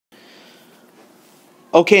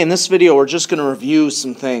Okay, in this video we're just going to review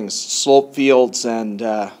some things, slope fields and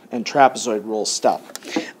trapezoid rule stuff.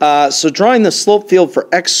 So drawing the slope field for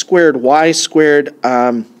x squared, y squared,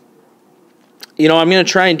 I'm going to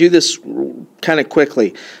try and do this kind of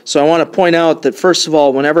quickly. So I want to point out that first of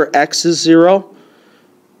all, whenever x is 0,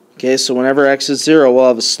 okay, so whenever x is 0, we'll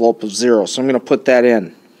have a slope of 0. So I'm going to put that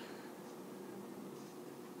in.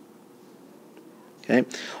 Okay.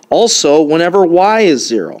 Also, whenever y is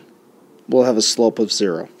 0, we'll have a slope of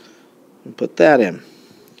 0. And put that in.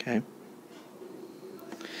 Okay.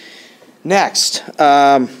 Next,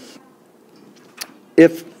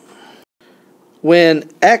 when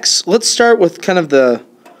x, let's start with kind of the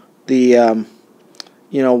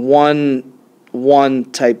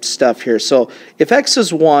 1 type stuff here. So if x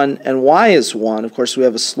is 1 and y is 1, of course we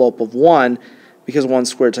have a slope of 1 because 1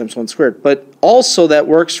 squared times 1 squared. But also that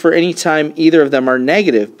works for any time either of them are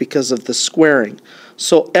negative because of the squaring.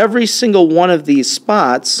 So every single one of these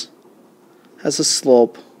spots has a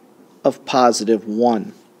slope of positive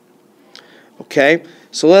 1. Okay,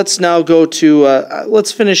 so let's now go to,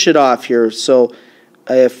 let's finish it off here. So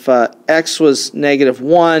if x was negative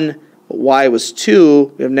 1, but y was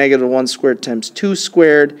 2, we have negative 1 squared times 2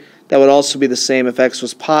 squared. That would also be the same if x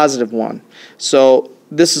was positive 1. So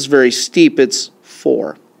this is very steep. It's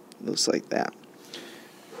 4. It looks like that.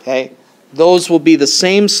 Okay, those will be the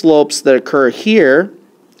same slopes that occur here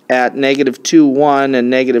at negative 2, 1 and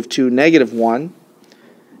negative 2, negative 1,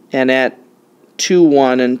 and at 2,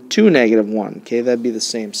 1 and 2, negative 1. Okay, that'd be the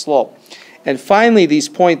same slope. And finally, these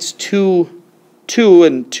points 2, 2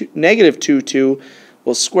 and 2, negative 2, 2,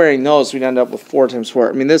 well, squaring those, we'd end up with 4 times 4.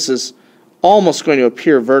 I mean, this is almost going to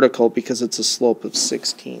appear vertical because it's a slope of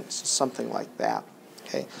 16, so something like that.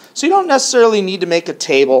 Okay, so you don't necessarily need to make a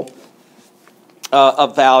table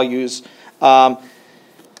of values.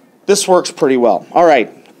 This works pretty well. All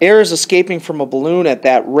right, air is escaping from a balloon at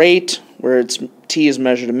that rate where its T is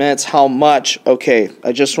measured in minutes. How much? Okay,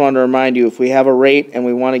 I just want to remind you, if we have a rate and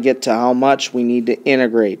we want to get to how much, we need to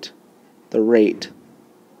integrate the rate.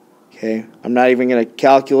 Okay, I'm not even going to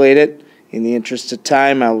calculate it. In the interest of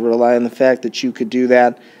time, I'll rely on the fact that you could do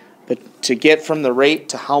that. But to get from the rate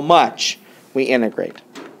to how much, we integrate.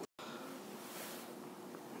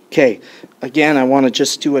 Okay, again, I want to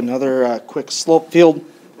just do another quick slope field.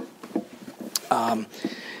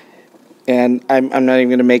 And I'm not even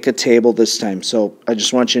going to make a table this time. So I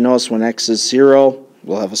just want you to notice when x is 0,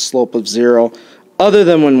 we'll have a slope of 0, other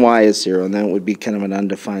than when y is 0, and then it would be kind of an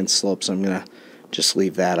undefined slope. So I'm going to just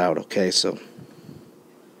leave that out, okay? So,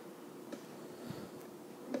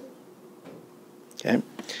 okay.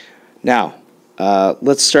 Now,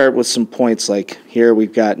 let's start with some points like here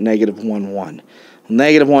we've got negative 1, 1.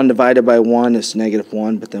 Negative 1 divided by 1 is negative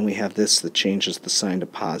 1, but then we have this that changes the sign to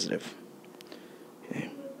positive. Okay.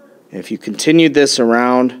 And if you continued this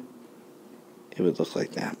around, it would look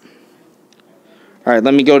like that. All right,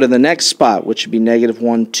 let me go to the next spot, which would be negative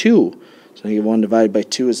 1, 2. So negative 1 divided by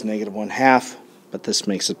 2 is negative 1/2, but this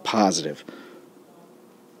makes it positive.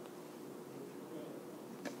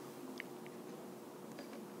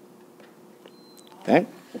 Okay.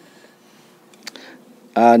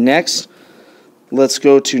 Next, let's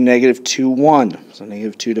go to negative 2, 1. So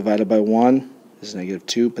negative 2 divided by 1 is negative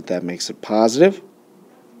 2, but that makes it positive.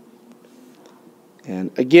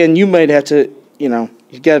 And again, you might have to,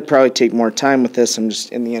 you've got to probably take more time with this. I'm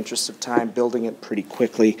just, in the interest of time, building it pretty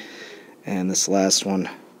quickly. And this last one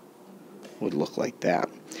would look like that.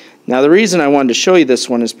 Now, the reason I wanted to show you this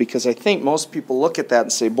one is because I think most people look at that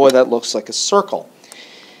and say, boy, that looks like a circle.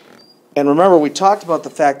 And remember, we talked about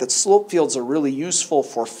the fact that slope fields are really useful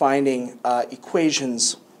for finding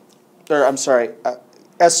equations, or I'm sorry,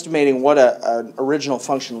 estimating what an original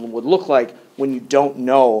function would look like when you don't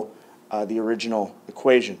know the original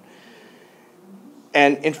equation.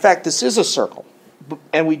 And in fact, this is a circle,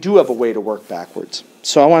 and we do have a way to work backwards.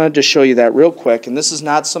 So I wanted to show you that real quick, and this is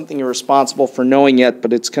not something you're responsible for knowing yet,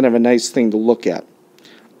 but it's kind of a nice thing to look at.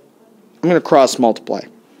 I'm going to cross multiply.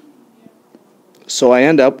 So I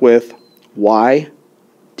end up with y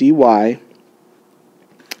dy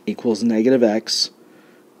equals negative x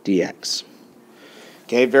dx.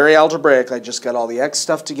 Okay, very algebraic. I just got all the x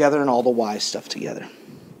stuff together and all the y stuff together.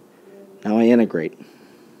 Now I integrate.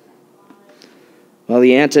 Well,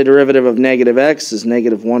 the antiderivative of negative x is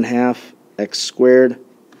negative 1/2 x squared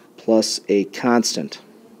plus a constant.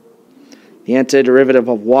 The antiderivative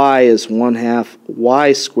of y is 1/2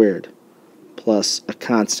 y squared plus a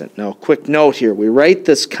constant. Now, a quick note here. We write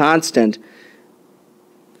this constant,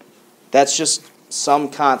 that's just some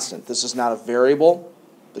constant. This is not a variable.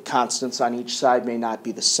 The constants on each side may not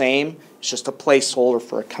be the same. It's just a placeholder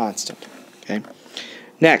for a constant. Okay.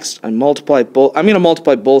 Next, I'm going to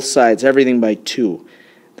multiply both sides, everything by 2.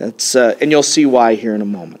 That's and you'll see why here in a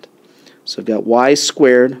moment. So I've got y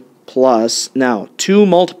squared plus, now 2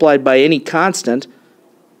 multiplied by any constant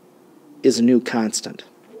is a new constant.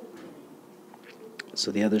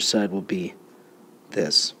 So the other side will be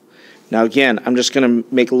this. Now again, I'm just going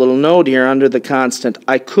to make a little note here under the constant.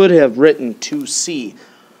 I could have written 2c.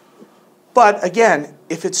 But again,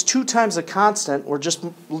 if it's 2 times a constant, we're just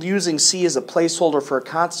using c as a placeholder for a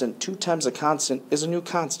constant. 2 times a constant is a new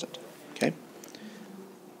constant. Okay?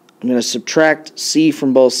 I'm going to subtract c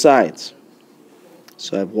from both sides.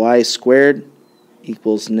 So I have y squared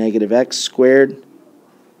equals negative x squared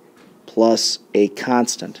plus a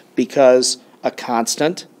constant. Because a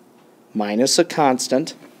constant minus a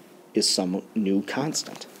constant is some new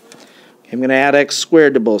constant. Okay, I'm going to add x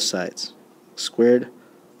squared to both sides. X squared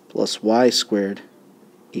plus y squared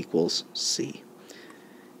equals c.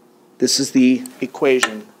 This is the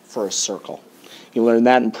equation for a circle. You learned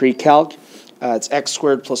that in pre-calc. It's x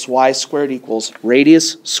squared plus y squared equals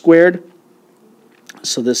radius squared.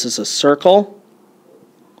 So this is a circle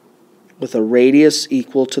with a radius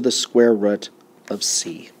equal to the square root of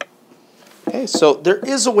c. Okay, so there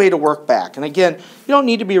is a way to work back. And again, you don't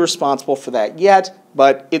need to be responsible for that yet,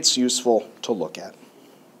 but it's useful to look at.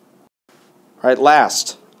 All right,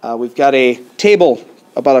 last, we've got a table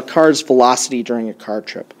about a car's velocity during a car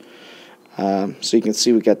trip. So you can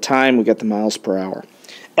see we've got time, we've got the miles per hour.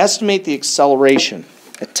 Estimate the acceleration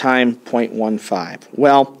at time 0.15.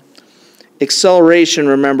 Well, acceleration,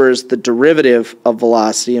 remember, is the derivative of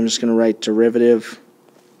velocity. I'm just going to write derivative.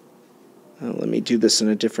 Let me do this in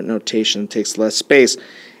a different notation. It takes less space.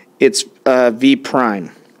 It's v prime.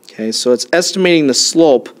 Okay, so it's estimating the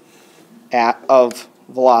slope of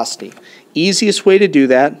velocity. Easiest way to do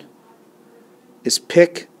that is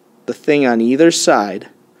pick the thing on either side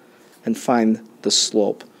and find the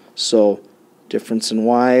slope. So difference in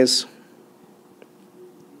y's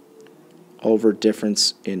over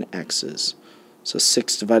difference in x's. So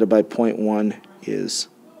 6 divided by 0.1 is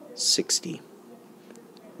 60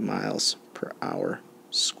 miles per hour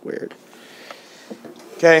squared.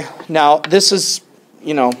 Okay, now this is,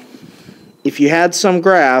 if you had some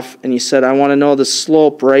graph and you said, I want to know the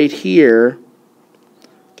slope right here,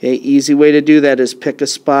 okay, easy way to do that is pick a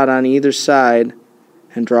spot on either side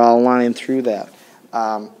and draw a line through that.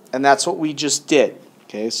 And that's what we just did.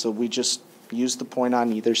 Okay, so we just used the point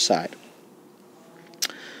on either side.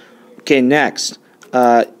 Okay, next,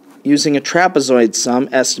 using a trapezoid sum,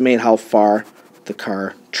 estimate how far the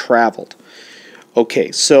car traveled.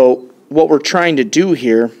 Okay, so what we're trying to do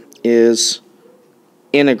here is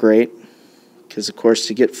integrate, because of course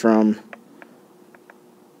to get from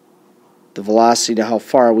the velocity to how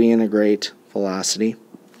far, we integrate velocity.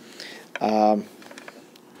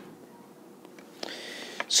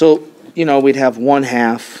 So, we'd have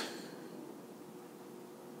 1/2.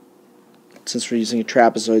 Since we're using a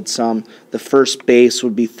trapezoid sum, the first base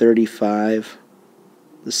would be 35.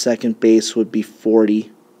 The second base would be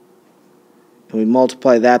 40. And we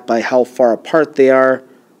multiply that by how far apart they are.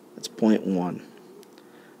 That's 0.1.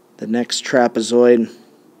 The next trapezoid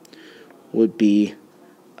would be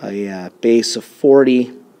a base of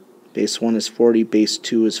 40. Base 1 is 40. Base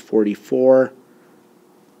 2 is 44.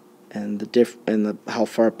 And how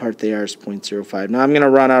far apart they are is 0.05. Now I'm going to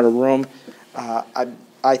run out of room.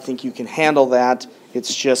 I think you can handle that.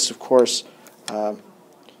 It's just, of course, 5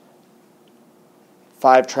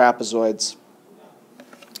 trapezoids,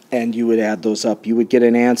 and you would add those up. You would get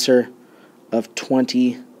an answer of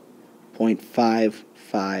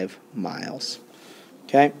 20.55 miles.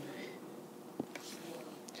 Okay?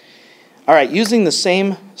 All right, using the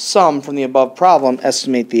same sum from the above problem,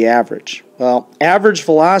 estimate the average. Well, average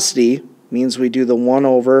velocity means we do the 1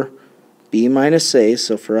 over b minus a,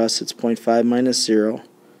 so for us it's 0.5 minus 0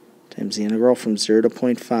 times the integral from 0 to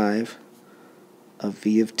 0.5 of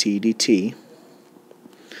v of t dt.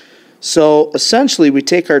 So essentially we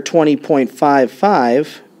take our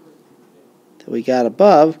 20.55 that we got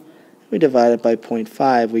above, we divide it by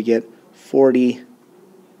 0.5, we get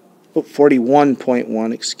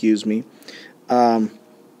 41.1, excuse me,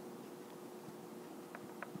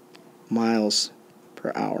 miles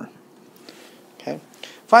per hour. Okay.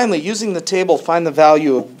 Finally, using the table, find the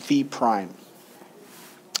value of v prime.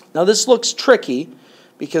 Now this looks tricky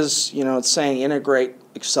because, it's saying integrate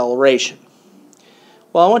acceleration.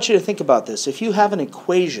 Well, I want you to think about this. If you have an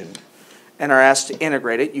equation and are asked to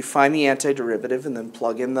integrate it, you find the antiderivative and then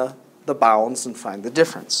plug in the bounds and find the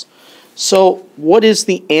difference. So what is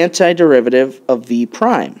the antiderivative of v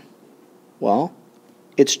prime? Well,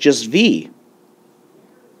 it's just v.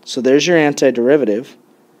 So there's your antiderivative.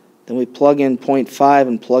 Then we plug in 0.5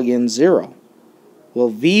 and plug in 0. Well,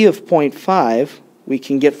 v of 0.5 we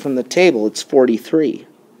can get from the table. It's 43.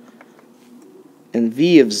 And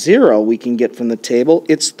v of 0 we can get from the table.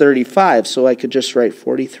 It's 35. So I could just write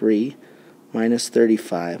 43 minus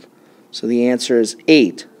 35. So the answer is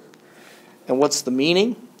 8. And what's the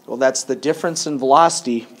meaning? Well, that's the difference in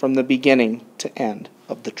velocity from the beginning to end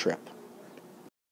of the trip.